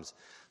comes,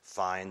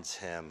 finds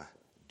him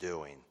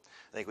doing.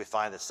 I think we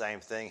find the same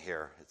thing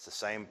here. It's the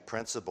same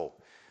principle.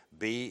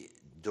 Be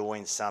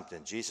doing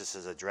something. Jesus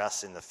is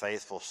addressing the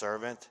faithful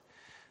servant,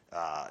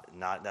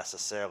 not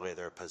necessarily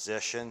their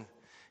position.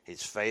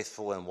 He's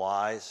faithful and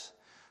wise,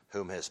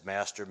 whom his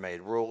master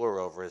made ruler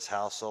over his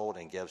household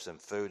and gives him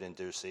food in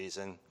due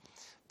season.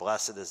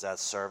 Blessed is that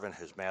servant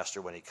whose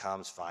master, when he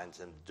comes, finds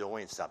him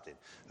doing something,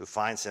 who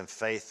finds him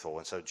faithful.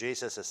 And so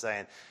Jesus is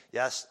saying,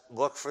 yes,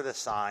 look for the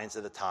signs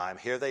of the time.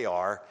 Here they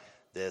are,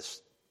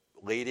 this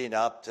leading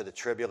up to the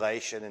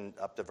tribulation and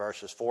up to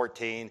verses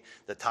 14,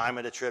 the time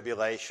of the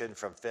tribulation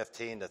from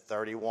 15 to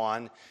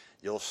 31,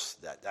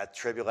 that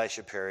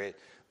tribulation period.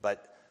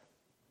 But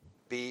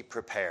be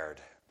prepared,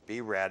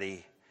 be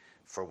ready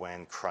for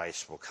when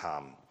Christ will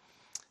come.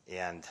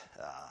 And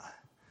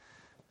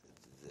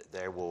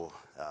they will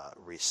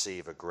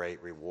receive a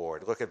great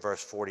reward. Look at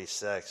verse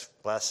 46.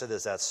 Blessed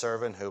is that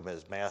servant whom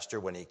his master,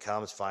 when he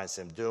comes, finds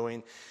him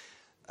doing.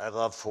 I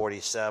love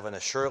 47.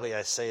 Assuredly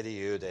I say to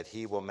you that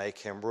he will make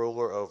him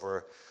ruler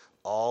over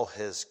all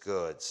his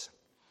goods.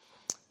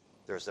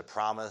 There's the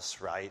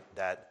promise, right,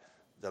 that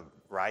the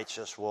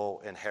righteous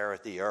will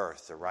inherit the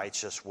earth. The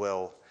righteous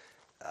will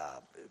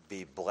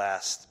be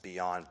blessed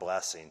beyond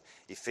blessing.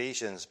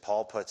 Ephesians,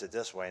 Paul puts it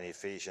this way in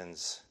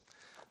Ephesians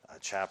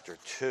chapter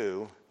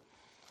 2.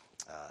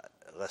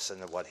 Listen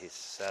to what he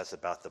says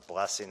about the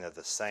blessing of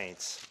the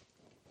saints.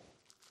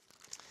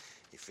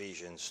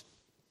 Ephesians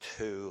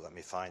 2, let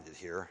me find it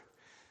here,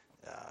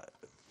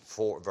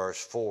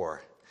 verse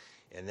 4.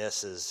 And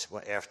this is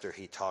after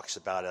he talks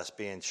about us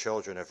being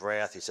children of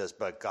wrath. He says,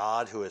 But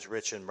God, who is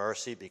rich in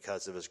mercy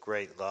because of his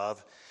great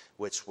love,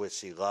 which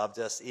he loved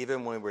us,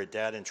 even when we were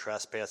dead in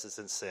trespasses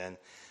and sin,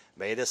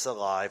 made us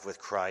alive with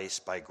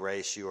Christ. By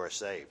grace you are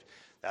saved.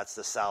 That's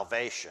the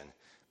salvation.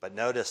 But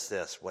notice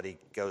this, what he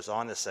goes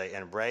on to say,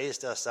 and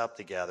raised us up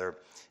together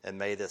and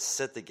made us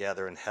sit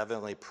together in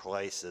heavenly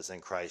places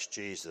in Christ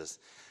Jesus,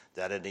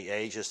 that in the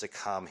ages to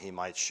come he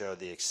might show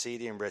the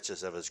exceeding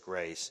riches of his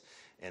grace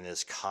and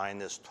his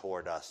kindness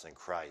toward us in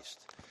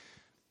Christ.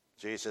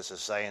 Jesus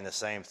is saying the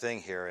same thing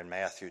here in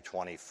Matthew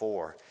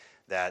 24,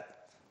 that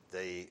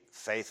the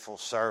faithful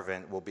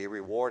servant will be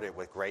rewarded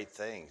with great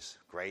things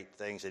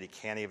that he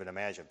can't even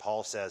imagine.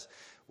 Paul says,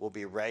 we'll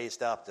be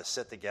raised up to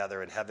sit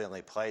together in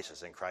heavenly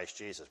places in Christ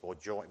Jesus. We'll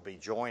be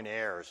joint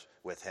heirs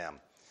with him.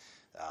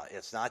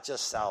 It's not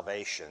just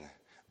salvation,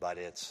 but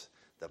it's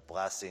the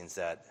blessings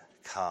that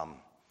come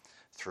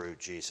through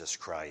Jesus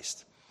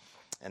Christ.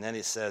 And then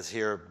he says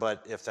here,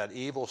 but if that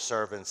evil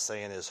servant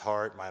say in his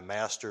heart, my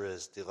master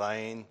is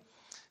delaying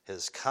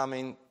his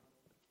coming,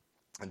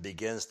 and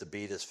begins to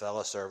beat his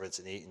fellow servants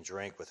and eat and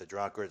drink with the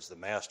drunkards, the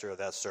master of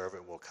that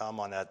servant will come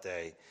on that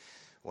day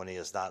when he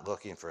is not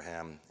looking for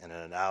him, and in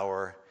an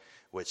hour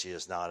which he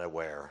is not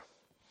aware.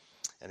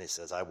 And he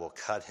says, I will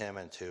cut him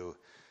into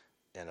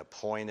and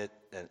appoint him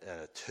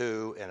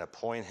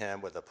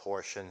with a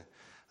portion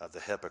of the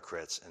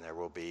hypocrites, and there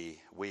will be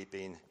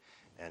weeping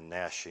and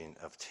gnashing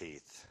of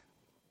teeth.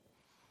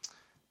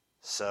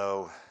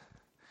 So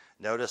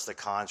Notice the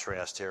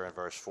contrast here in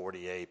verse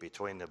 48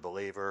 between the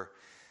believer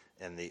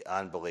and the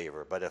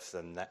unbeliever. But if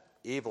the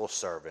evil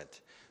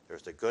servant,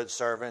 there's the good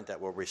servant that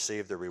will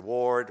receive the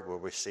reward, will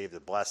receive the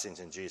blessings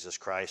in Jesus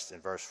Christ. In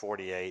verse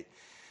 48,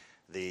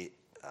 the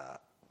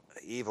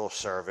evil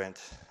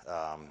servant,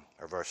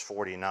 or verse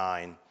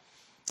 49,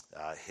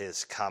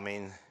 his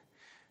coming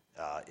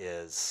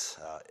is,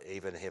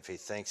 even if he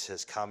thinks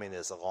his coming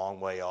is a long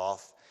way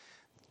off,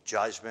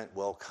 judgment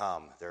will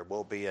come. There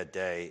will be a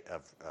day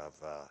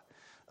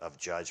of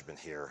judgment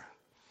here.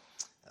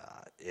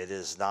 It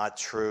is not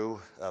true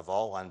of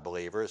all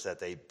unbelievers that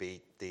they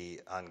beat the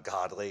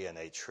ungodly and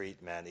they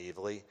treat men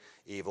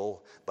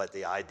evil, but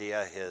the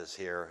idea is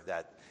here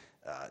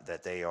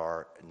that they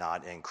are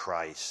not in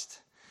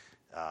Christ,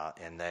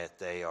 and that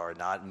they are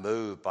not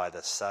moved by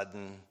the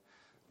sudden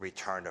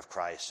return of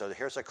Christ. So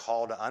here's a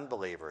call to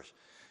unbelievers,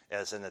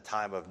 as in the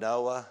time of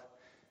Noah,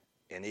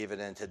 and even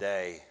in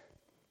today,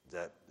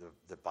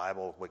 the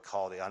Bible would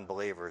call the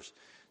unbelievers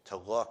to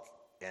look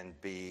and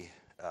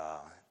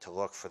to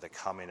look for the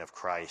coming of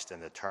Christ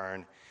and to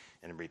turn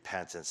in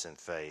repentance and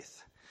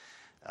faith.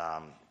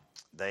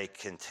 They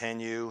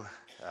continue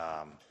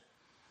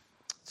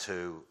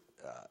to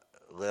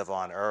live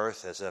on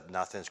earth as if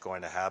nothing's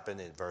going to happen.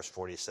 In verse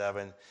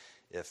 47,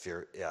 if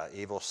your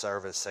evil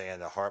servant saying in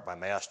the heart, my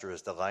master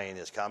is delaying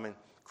his coming,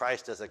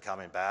 Christ isn't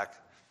coming back.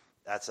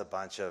 That's a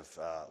bunch of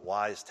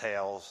wise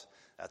tales.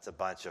 That's a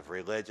bunch of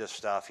religious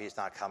stuff. He's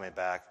not coming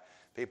back.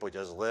 People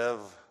just live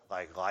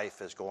like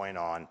life is going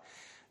on.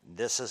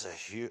 This is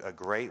a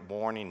great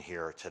warning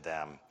here to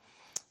them.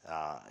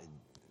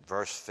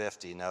 Verse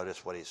 50,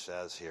 notice what he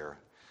says here.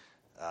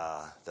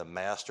 The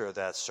master of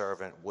that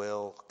servant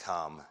will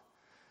come,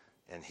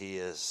 and he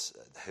is,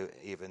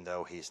 even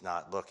though he's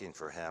not looking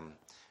for him,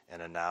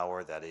 in an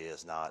hour that he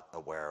is not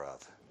aware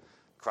of.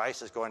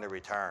 Christ is going to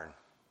return,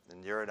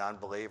 and you're an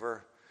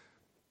unbeliever.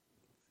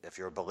 If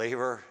you're a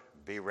believer,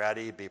 be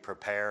ready, be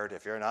prepared.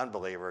 If you're an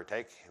unbeliever,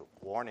 take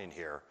warning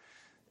here.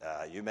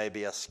 You may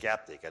be a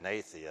skeptic, an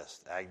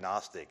atheist,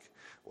 agnostic,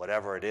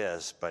 whatever it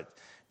is, but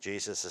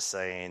Jesus is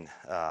saying,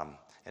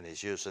 and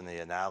he's using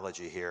the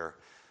analogy here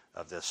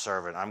of this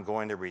servant, I'm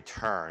going to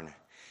return,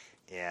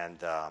 and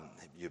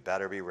you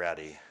better be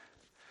ready,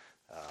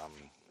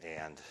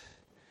 and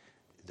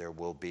there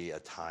will be a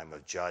time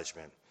of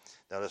judgment.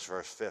 Notice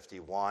verse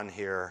 51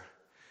 here.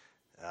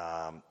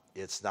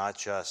 It's not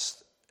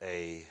just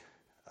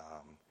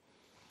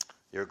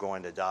you're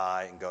going to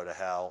die and go to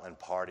hell and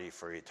party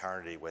for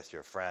eternity with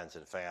your friends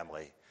and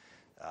family.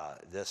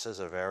 This is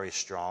a very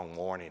strong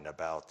warning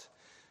about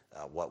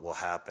what will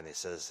happen. He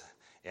says,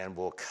 and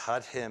will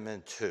cut him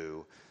in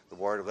two. The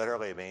word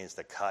literally means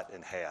to cut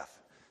in half,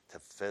 to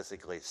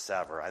physically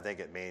sever. I think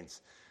it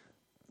means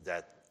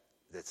that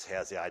it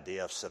has the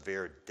idea of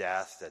severe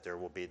death, that there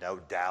will be no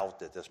doubt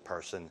that this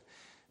person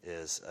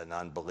is an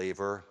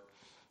unbeliever,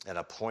 and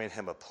appoint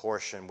him a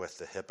portion with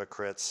the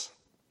hypocrites.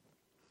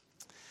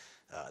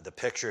 The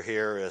picture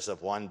here is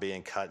of one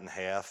being cut in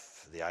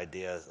half. The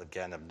idea,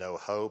 again, of no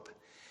hope.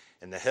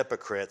 And the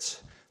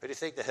hypocrites, who do you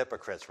think the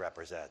hypocrites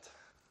represent?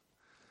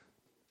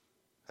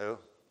 Who?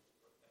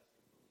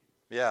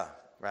 Yeah,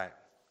 right.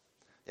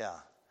 Yeah.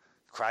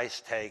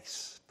 Christ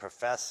takes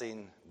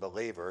professing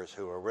believers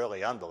who are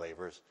really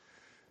unbelievers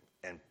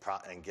and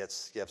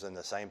gives them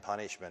the same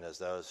punishment as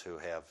those who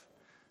have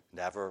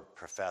never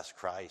professed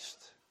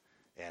Christ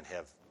and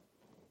have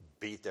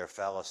beat their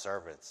fellow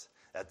servants.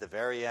 At the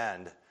very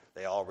end,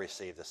 they all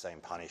receive the same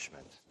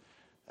punishment.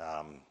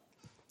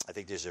 I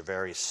think these are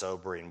very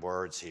sobering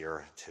words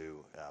here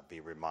to be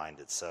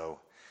reminded. So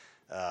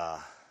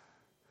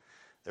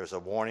there's a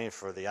warning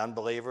for the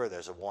unbeliever.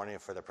 There's a warning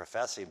for the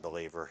professing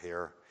believer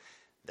here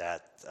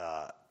that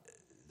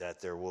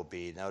there will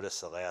be,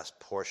 notice the last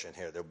portion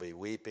here, there will be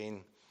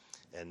weeping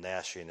and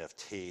gnashing of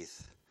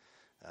teeth.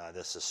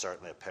 This is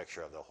certainly a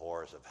picture of the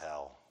horrors of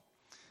hell.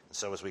 And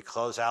so as we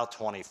close out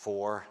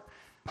 24,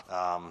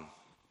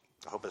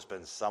 I hope it's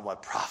been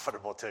somewhat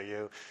profitable to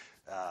you.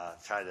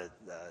 Try to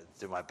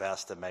do my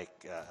best to make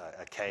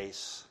a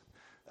case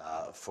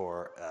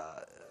for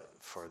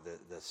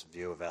this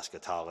view of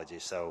eschatology.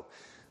 So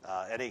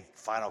any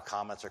final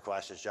comments or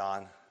questions,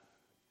 John?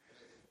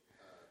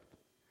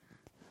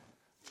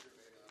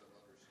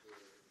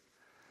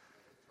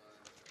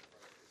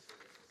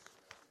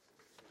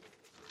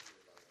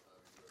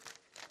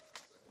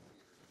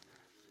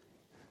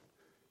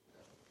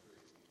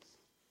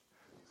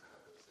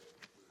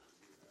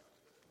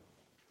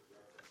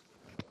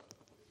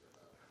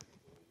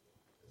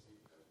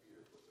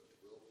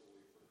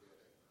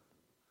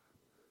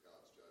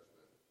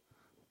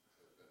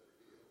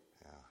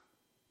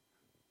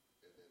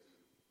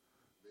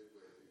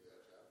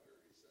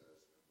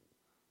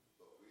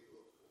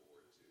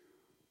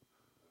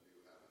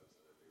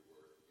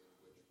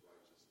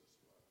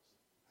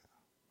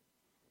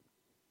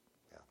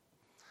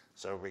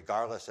 So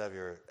regardless of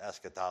your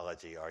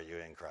eschatology, are you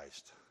in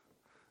Christ?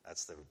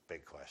 That's the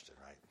big question,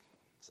 right?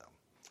 So,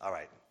 all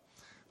right,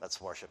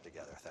 let's worship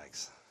together.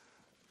 Thanks.